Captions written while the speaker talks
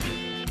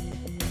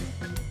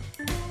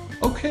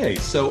Okay,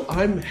 so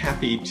I'm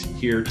happy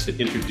here to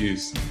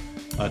introduce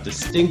a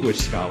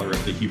distinguished scholar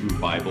of the Hebrew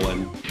Bible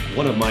and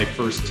one of my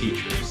first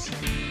teachers,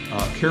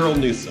 Carol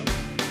Newsom,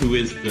 who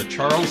is the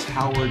Charles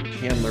Howard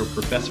Candler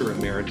Professor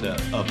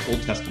Emerita of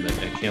Old Testament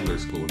at Candler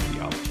School of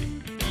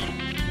Theology.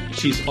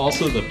 She's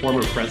also the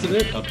former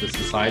president of the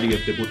Society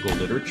of Biblical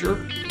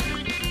Literature,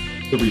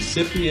 the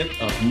recipient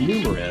of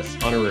numerous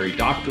honorary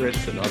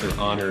doctorates and other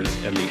honors,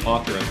 and the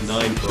author of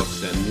 9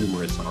 books and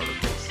numerous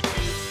articles.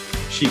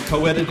 She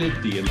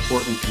co-edited the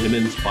important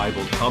Women's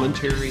Bible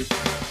Commentary,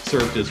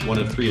 served as one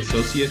of 3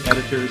 associate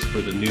editors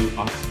for the New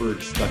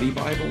Oxford Study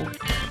Bible,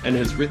 and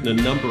has written a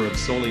number of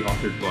solely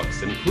authored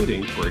books,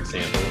 including, for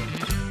example,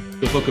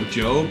 the Book of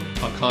Job,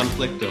 A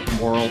Conflict of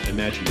Moral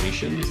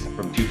Imaginations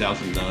from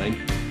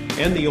 2009,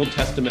 and the Old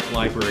Testament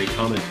Library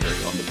Commentary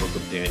on the Book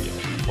of Daniel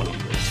from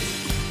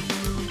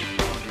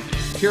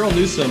 2014. Carol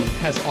Newsom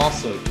has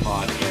also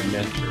taught and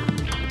mentored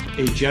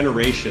a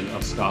generation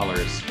of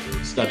scholars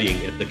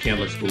studying at the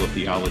Candler School of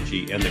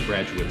Theology and the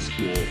Graduate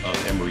School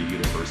of Emory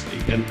University.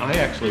 And I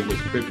actually was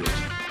privileged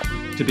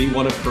to be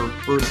one of her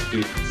first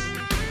students.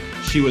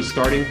 She was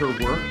starting her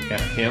work at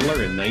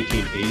Candler in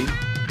 1980,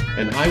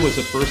 and I was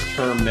a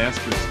first-term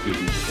master's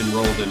student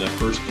enrolled in a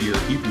first-year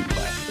Hebrew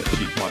class that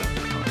she taught at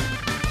the time.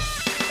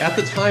 At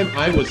the time,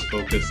 I was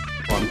focused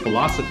on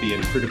philosophy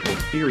and critical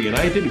theory, and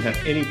I didn't have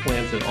any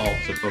plans at all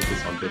to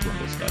focus on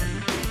biblical study.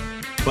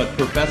 But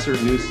Professor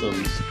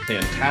Newsom's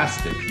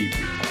fantastic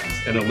Hebrew class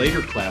and a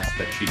later class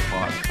that she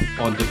taught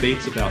on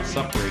debates about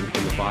suffering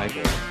in the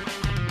Bible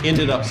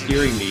ended up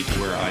steering me to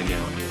where I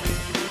now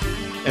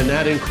am. And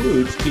that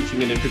includes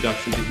teaching an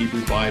introduction to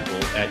Hebrew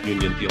Bible at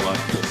Union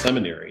Theological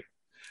Seminary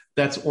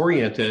that's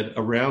oriented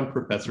around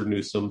Professor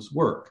Newsom's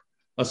work,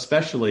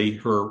 especially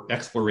her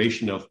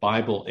exploration of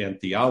Bible and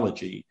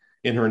theology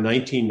in her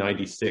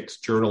 1996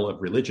 Journal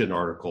of Religion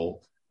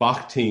article,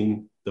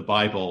 Bakhtin, the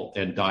Bible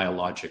and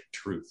Dialogic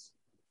Truth.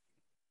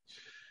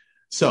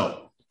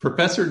 So,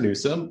 Professor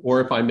Newsom,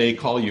 or if I may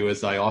call you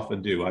as I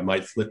often do, I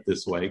might slip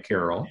this way,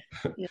 Carol,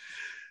 yeah.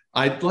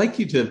 I'd like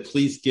you to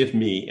please give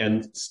me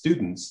and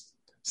students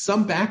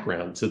some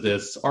background to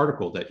this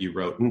article that you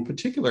wrote. In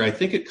particular, I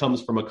think it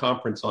comes from a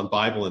conference on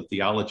Bible and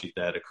theology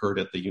that occurred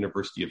at the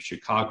University of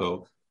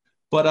Chicago,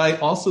 but I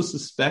also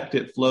suspect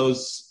it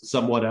flows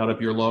somewhat out of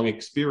your long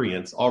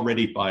experience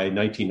already by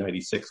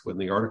 1996 when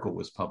the article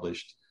was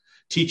published,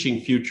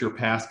 teaching future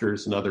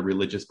pastors and other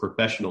religious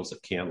professionals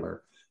at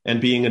Candler, and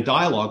being a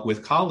dialogue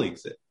with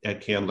colleagues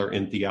at Candler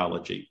in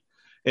theology.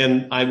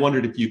 And I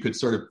wondered if you could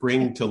sort of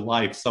bring to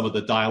life some of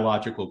the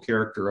dialogical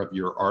character of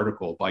your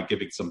article by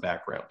giving some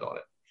background on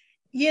it.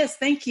 Yes,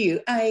 thank you.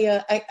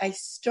 I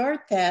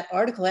start that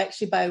article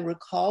actually by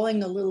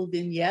recalling a little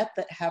vignette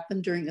that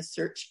happened during a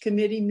search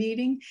committee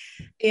meeting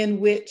in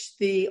which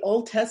the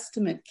Old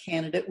Testament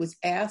candidate was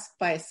asked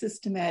by a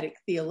systematic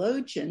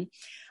theologian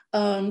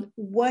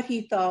what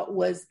he thought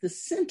was the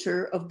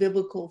center of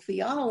biblical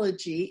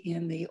theology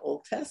in the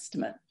Old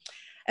Testament.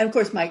 And of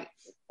course, the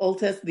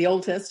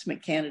Old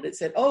Testament candidate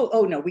said,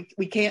 oh no,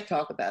 we can't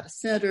talk about a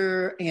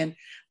center. And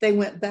they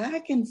went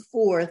back and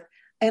forth.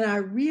 And I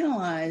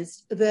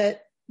realized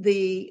that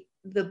the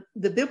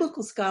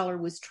biblical scholar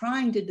was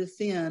trying to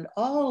defend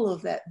all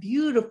of that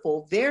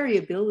beautiful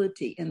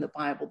variability in the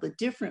Bible, the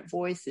different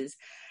voices.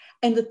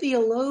 And the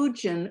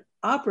theologian,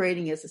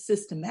 operating as a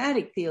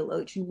systematic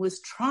theologian,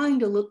 was trying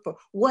to look for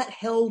what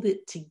held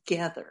it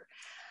together.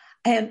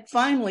 And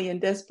finally, in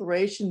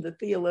desperation, the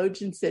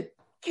theologian said,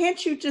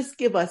 "Can't you just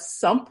give us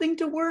something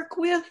to work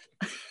with?"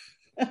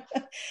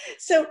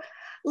 So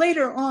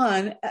later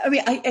on,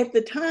 at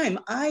the time,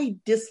 I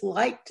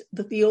disliked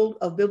the field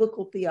of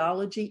biblical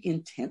theology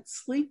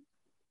intensely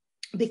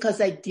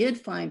because I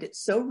did find it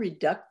so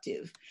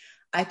reductive.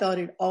 I thought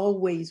it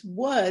always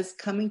was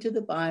coming to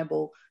the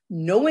Bible,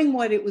 knowing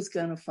what it was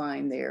going to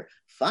find there,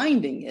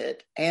 finding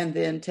it, and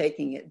then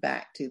taking it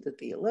back to the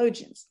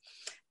theologians.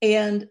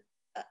 And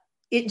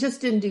it just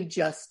didn't do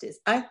justice.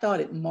 I thought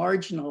it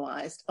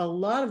marginalized a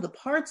lot of the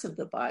parts of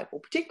the Bible,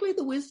 particularly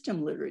the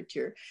wisdom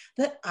literature,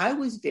 that I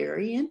was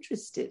very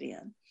interested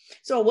in.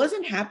 So I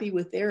wasn't happy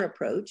with their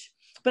approach,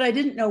 but I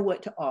didn't know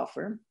what to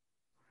offer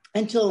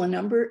until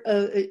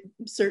a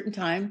certain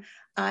time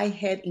I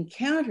had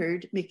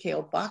encountered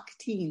Mikhail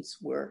Bakhtin's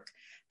work.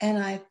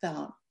 And I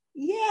thought,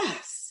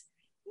 yes,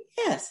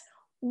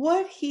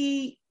 what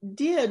he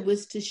did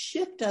was to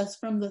shift us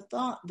from the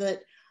thought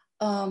that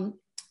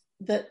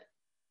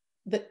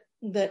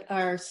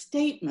our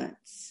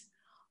statements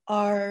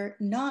are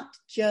not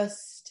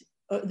just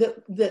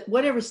that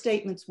whatever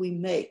statements we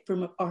make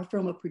are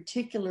from a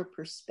particular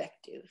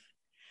perspective,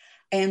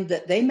 and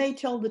that they may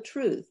tell the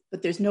truth,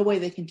 but there's no way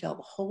they can tell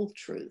the whole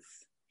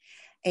truth,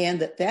 and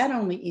that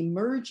only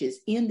emerges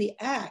in the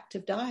act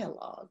of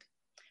dialogue.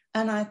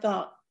 And I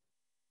thought,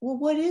 well,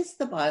 what is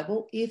the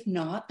Bible if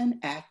not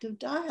an act of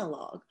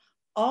dialogue?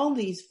 All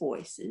these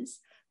voices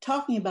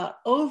talking about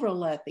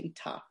overlapping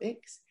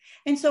topics.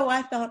 And so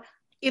I thought,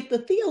 if the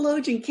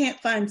theologian can't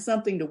find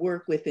something to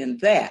work with in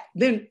that,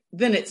 then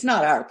it's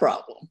not our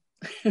problem.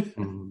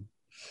 Mm-hmm.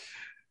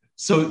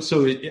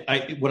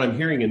 What I'm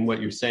hearing in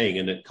what you're saying,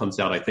 and it comes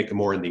out, I think,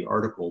 more in the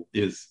article,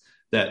 is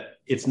that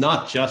it's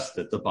not just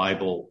that the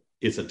Bible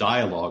is a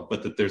dialogue,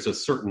 but that there's a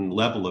certain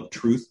level of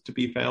truth to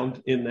be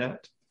found in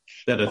that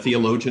a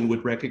theologian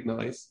would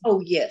recognize.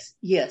 Oh, yes,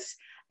 yes.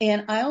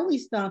 And I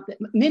always thought that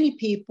many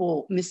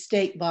people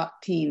mistake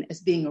Bakhtin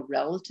as being a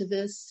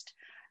relativist.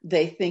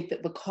 They think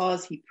that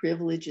because he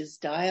privileges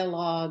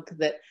dialogue,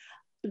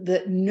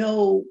 that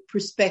no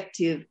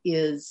perspective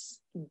is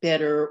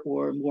better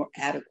or more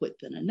adequate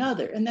than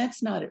another. And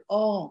that's not at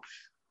all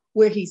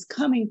where he's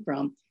coming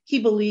from. He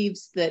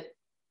believes that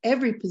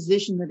every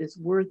position that is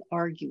worth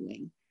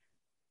arguing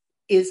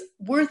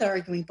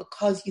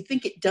because you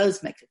think it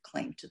does make a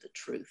claim to the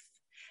truth.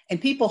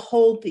 And people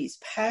hold these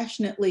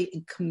passionately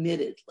and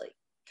committedly.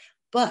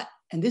 But,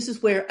 and this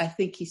is where I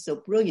think he's so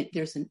brilliant,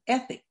 there's an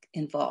ethic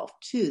involved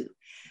too.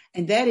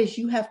 And that is,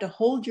 you have to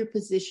hold your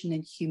position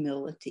in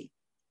humility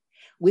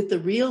with the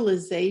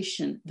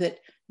realization that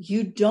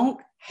you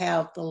don't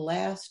have the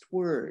last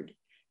word,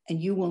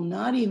 and you will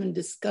not even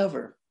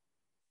discover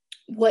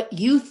what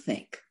you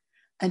think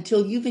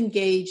until you've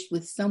engaged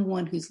with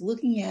someone who's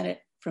looking at it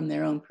from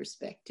their own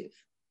perspective.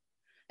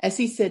 As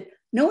he said,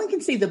 no one can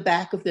see the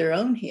back of their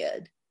own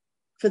head.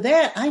 For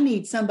that, I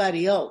need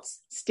somebody else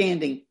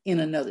standing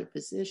in another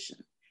position.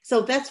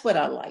 So that's what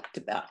I liked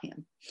about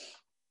him.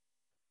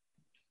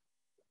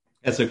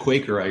 As a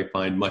Quaker, I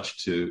find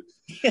much to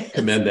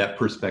commend that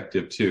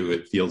perspective too.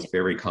 It feels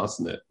very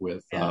consonant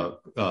with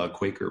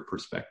Quaker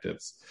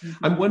perspectives.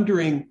 Mm-hmm. I'm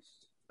wondering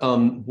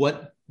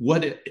what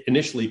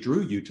initially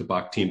drew you to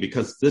Bakhtin,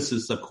 because this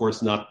is, of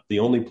course, not the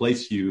only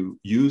place you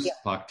use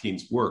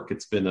Bakhtin's work.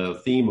 It's been a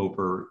theme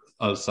over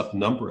a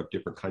number of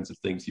different kinds of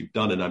things you've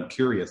done, and I'm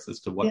curious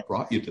as to what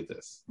brought you to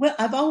this. Well,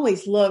 I've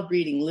always loved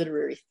reading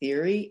literary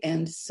theory,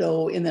 and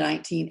so in the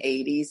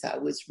 1980s, I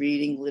was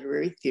reading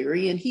literary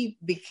theory, and he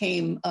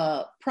became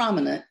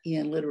prominent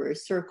in literary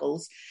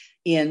circles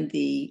in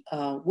the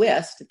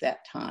West at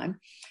that time,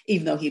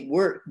 even though he'd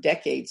worked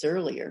decades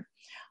earlier.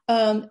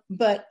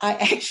 But I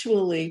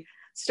actually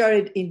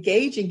started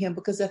engaging him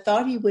because I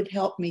thought he would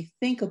help me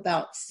think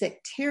about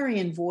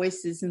sectarian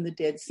voices in the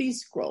Dead Sea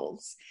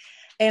Scrolls.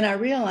 And I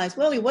realized,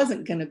 well, he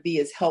wasn't going to be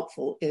as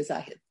helpful as I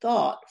had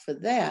thought for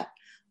that.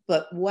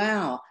 But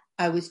wow,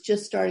 I was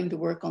just starting to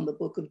work on the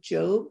book of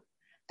Job.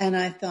 And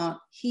I thought,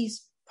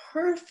 he's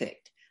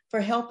perfect for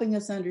helping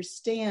us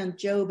understand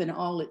Job and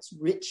all its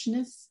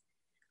richness.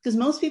 Because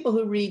most people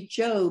who read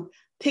Job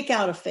pick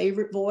out a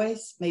favorite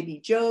voice, maybe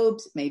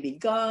Job's, maybe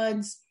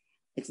God's.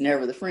 It's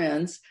never the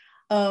friends.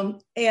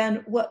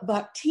 And what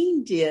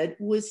Bakhtin did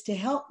was to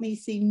help me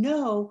see,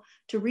 no,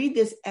 to read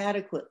this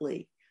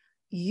adequately,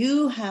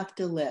 you have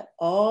to let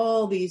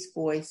all these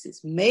voices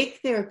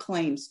make their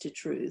claims to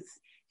truth.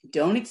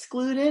 Don't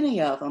exclude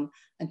any of them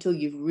until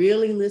you've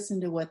really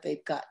listened to what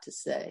they've got to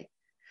say.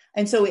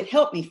 And so it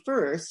helped me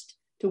first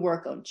to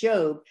work on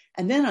Job.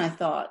 And then I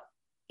thought,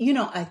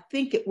 I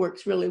think it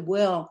works really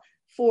well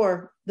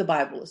for the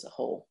Bible as a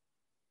whole.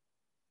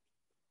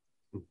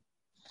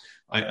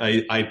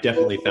 I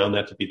definitely found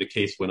that to be the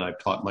case when I've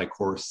taught my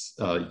course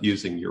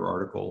using your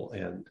article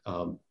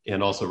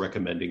and also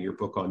recommending your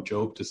book on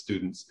Job to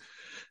students.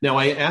 Now,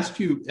 I asked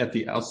you at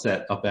the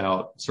outset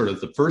about sort of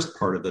the first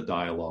part of the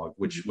dialogue,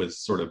 which was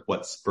sort of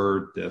what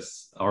spurred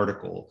this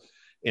article.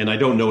 And I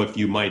don't know if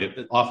you might have,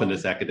 often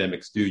as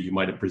academics do, you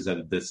might have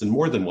presented this in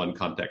more than one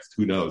context,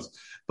 who knows?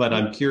 But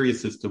I'm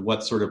curious as to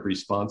what sort of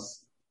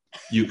response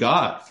you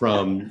got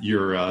from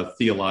your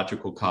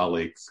theological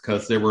colleagues,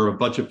 because there were a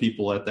bunch of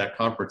people at that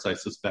conference, I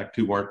suspect,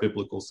 who weren't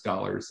biblical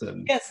scholars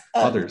and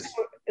others.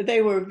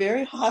 They were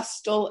very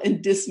hostile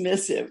and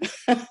dismissive.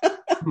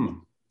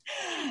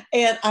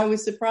 And I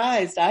was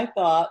surprised. I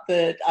thought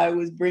that I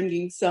was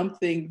bringing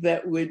something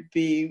that would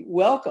be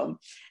welcome.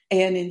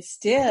 And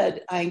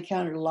instead, I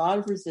encountered a lot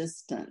of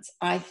resistance.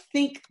 I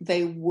think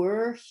they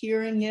were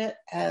hearing it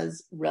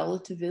as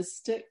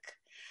relativistic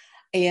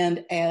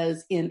and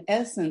as, in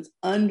essence,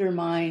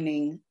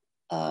 undermining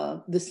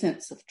the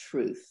sense of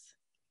truth.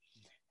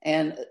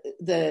 And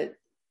the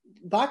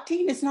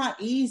Bakhtin is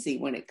not easy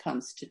when it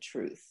comes to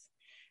truth,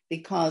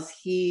 because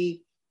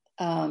he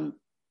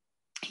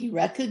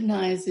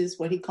recognizes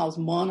what he calls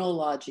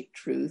monologic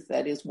truth,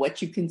 that is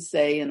what you can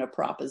say in a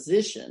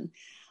proposition.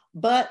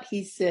 But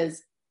he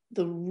says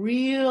the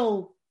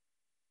real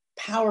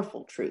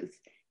powerful truth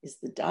is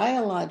the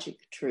dialogic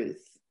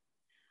truth,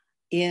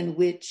 in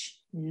which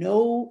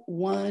no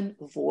one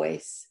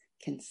voice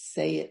can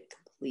say it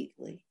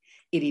completely.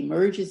 It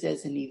emerges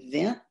as an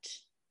event,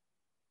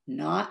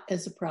 not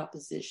as a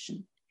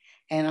proposition.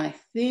 And I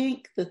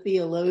think the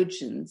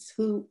theologians,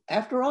 who,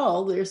 after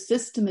all, they're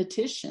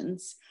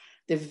systematicians,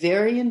 they're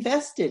very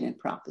invested in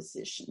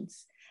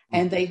propositions.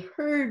 And they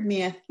heard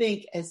me, I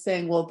think, as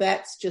saying, well,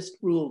 that's just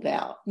ruled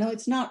out. No,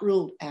 it's not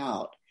ruled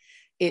out.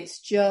 It's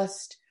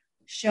just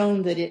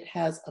shown that it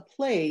has a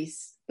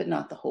place, but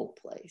not the whole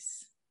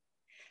place.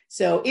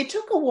 So it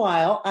took a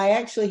while. I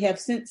actually have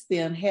since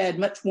then had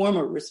much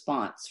warmer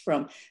response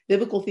from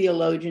biblical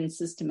theologians,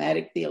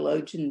 systematic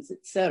theologians,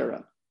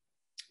 etc.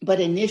 But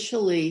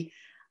initially,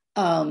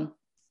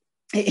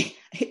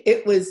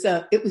 it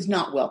was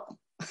not welcome.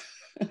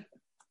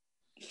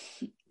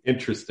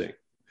 Interesting.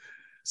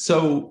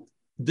 So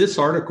this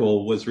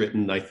article was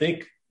written, I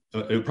think,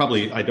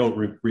 I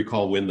don't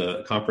recall when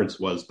the conference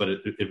was, but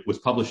it was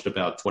published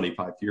about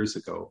 25 years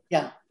ago.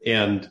 Yeah.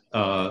 And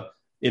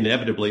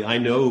inevitably, I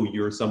know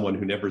you're someone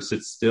who never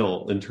sits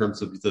still in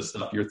terms of the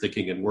stuff you're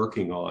thinking and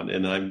working on.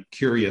 And I'm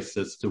curious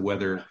as to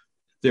whether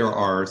there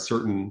are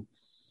certain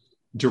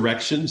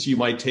directions you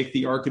might take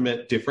the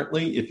argument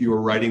differently if you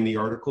were writing the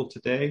article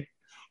today.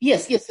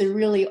 Yes, there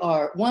really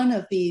are. One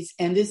of these,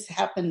 and this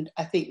happened,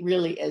 I think,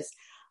 really as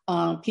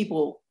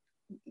people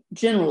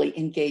generally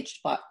engaged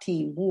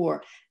Bakhtin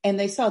more, and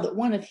they saw that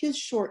one of his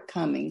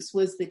shortcomings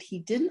was that he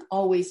didn't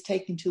always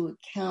take into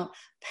account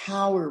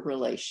power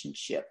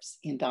relationships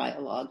in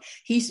dialogue.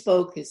 He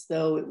spoke as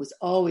though it was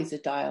always a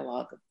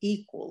dialogue of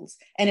equals.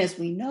 And as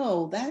we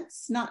know,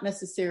 that's not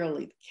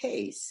necessarily the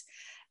case.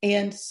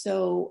 And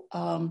so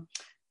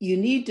you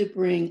need to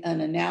bring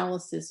an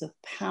analysis of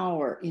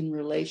power in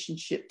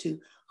relationship to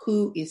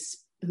who is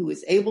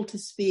able to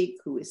speak,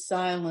 who is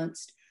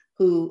silenced,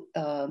 who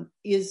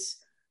is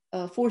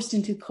forced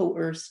into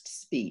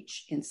coerced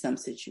speech in some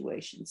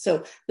situations.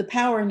 So the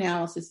power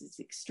analysis is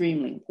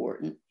extremely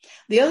important.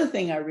 The other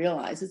thing I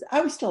realized is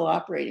I was still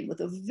operating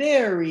with a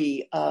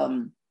very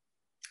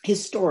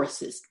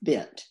historicist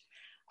bent.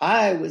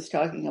 I was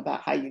talking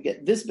about how you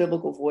get this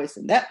biblical voice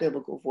and that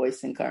biblical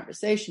voice in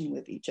conversation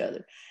with each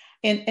other.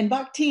 And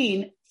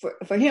Bakhtin,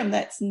 for him,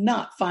 that's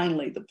not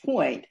finally the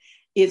point.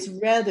 It's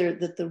rather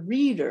that the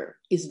reader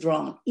is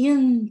drawn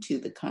into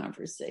the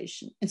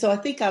conversation. And so I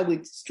think I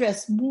would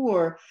stress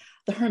more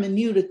the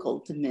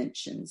hermeneutical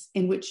dimensions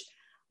in which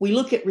we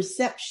look at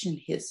reception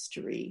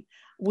history,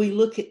 we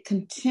look at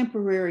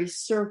contemporary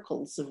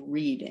circles of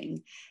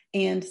reading,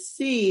 and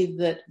see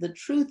that the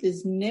truth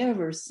is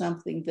never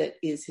something that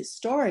is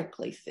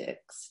historically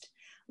fixed.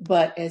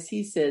 But as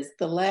he says,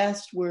 the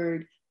last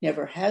word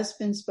never has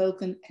been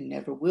spoken and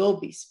never will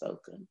be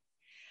spoken.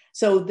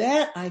 So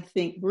that, I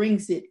think,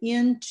 brings it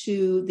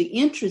into the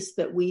interest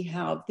that we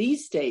have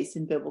these days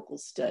in biblical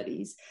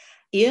studies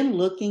in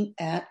looking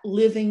at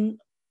living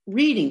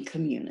reading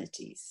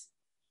communities.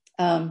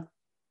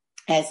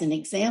 As an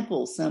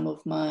example, some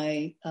of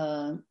my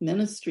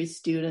ministry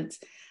students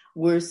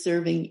were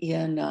serving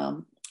in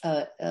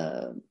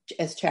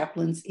as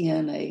chaplains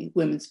in a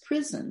women's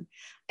prison.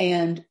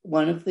 And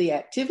one of the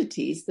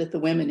activities that the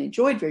women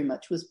enjoyed very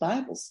much was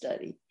Bible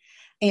study.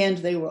 And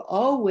they were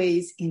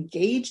always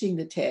engaging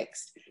the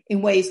text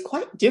in ways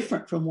quite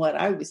different from what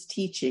I was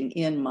teaching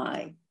in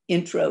my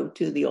intro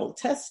to the Old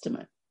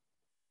Testament.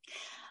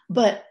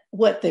 But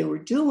what they were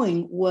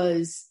doing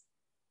was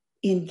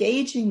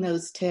engaging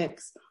those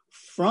texts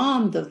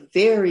from the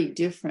very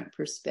different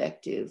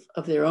perspective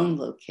of their own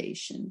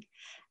location.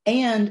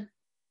 And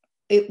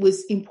it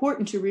was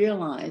important to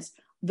realize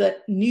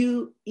that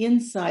new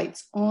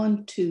insights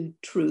onto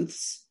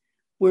truths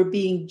were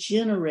being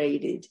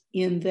generated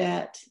in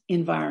that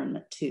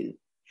environment too.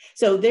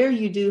 So there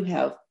you do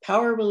have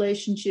power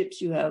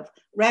relationships, you have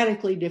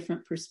radically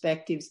different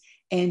perspectives,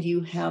 and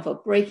you have a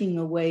breaking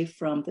away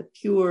from the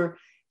pure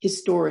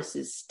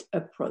historicist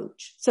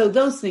approach. So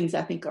those things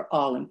I think are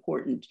all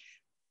important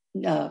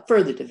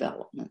further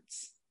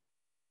developments.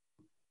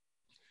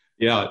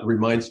 Yeah, it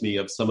reminds me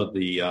of some of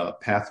the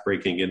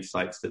path-breaking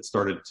insights that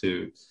started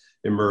to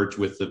emerge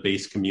with the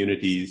base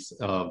communities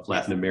of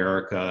Latin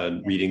America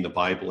and reading the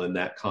Bible in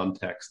that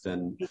context,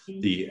 and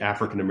the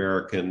African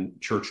American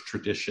church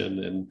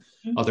tradition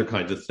and other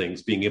kinds of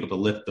things. Being able to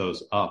lift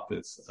those up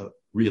is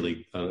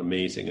really an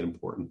amazing and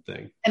important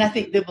thing. And I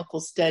think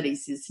biblical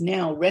studies is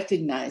now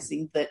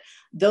recognizing that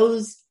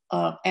those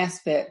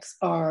aspects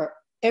are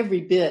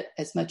every bit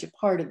as much a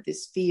part of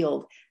this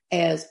field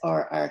as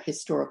are our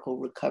historical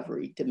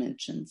recovery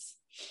dimensions.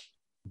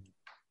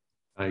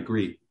 I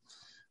agree.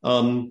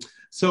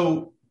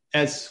 So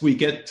as we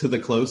get to the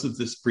close of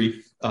this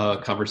brief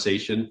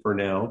conversation for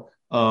now,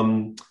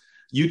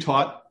 you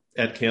taught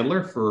at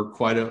Candler for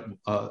quite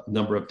a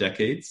number of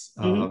decades.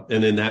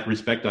 And in that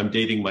respect, I'm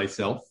dating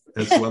myself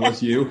as well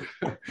as you.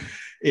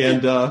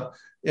 And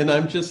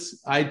I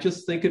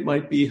just think it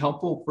might be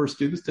helpful for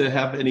students to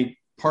have any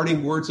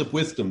parting words of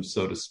wisdom,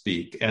 so to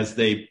speak, as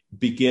they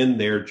begin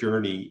their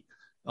journey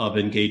of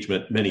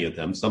engagement. Many of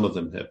them, some of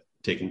them have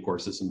taken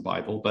courses in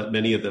Bible, but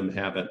many of them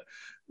haven't.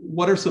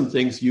 What are some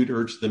things you'd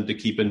urge them to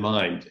keep in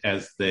mind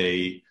as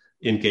they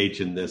engage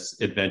in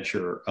this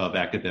adventure of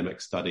academic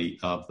study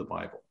of the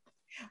Bible?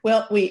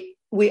 Well, we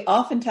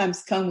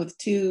oftentimes come with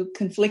two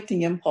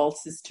conflicting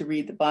impulses to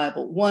read the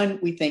Bible. One,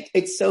 we think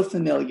it's so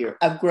familiar.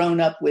 I've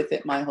grown up with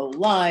it my whole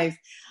life.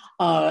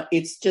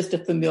 It's just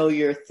a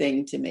familiar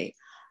thing to me.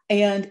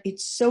 And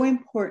it's so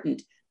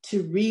important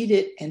to read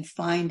it and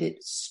find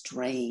it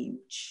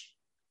strange,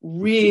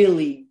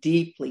 really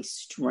deeply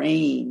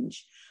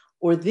strange,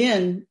 or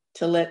then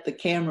to let the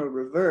camera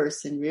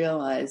reverse and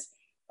realize,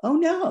 oh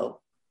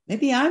no,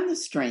 maybe I'm the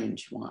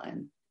strange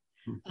one.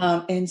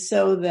 And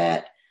so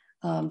that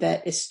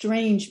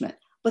estrangement.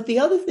 But the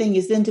other thing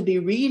is then to be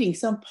reading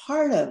some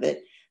part of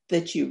it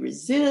that you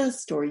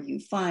resist or you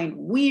find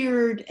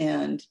weird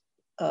and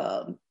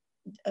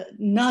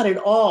not at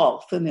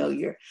all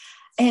familiar.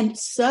 And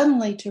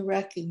suddenly to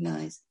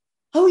recognize,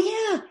 oh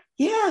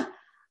yeah,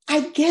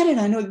 I get it.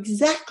 I know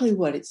exactly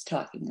what it's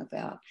talking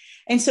about.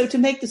 And so to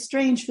make the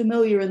strange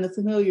familiar and the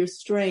familiar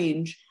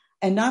strange,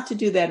 and not to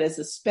do that as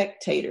a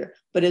spectator,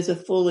 but as a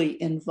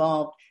fully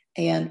involved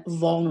and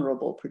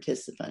vulnerable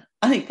participant.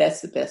 I think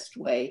that's the best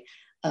way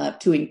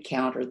to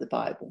encounter the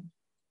Bible.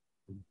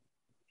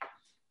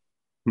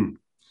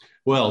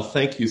 Well,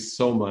 thank you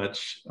so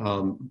much,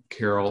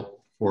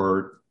 Carol,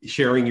 for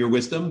sharing your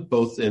wisdom,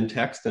 both in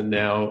text and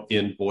now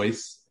in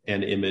voice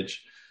and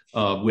image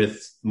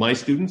with my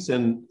students.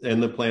 And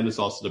the plan is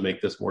also to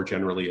make this more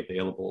generally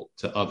available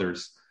to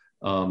others.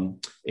 They'll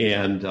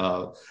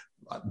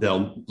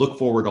look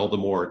forward all the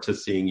more to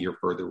seeing your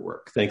further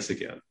work. Thanks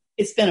again.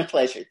 It's been a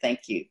pleasure.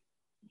 Thank you.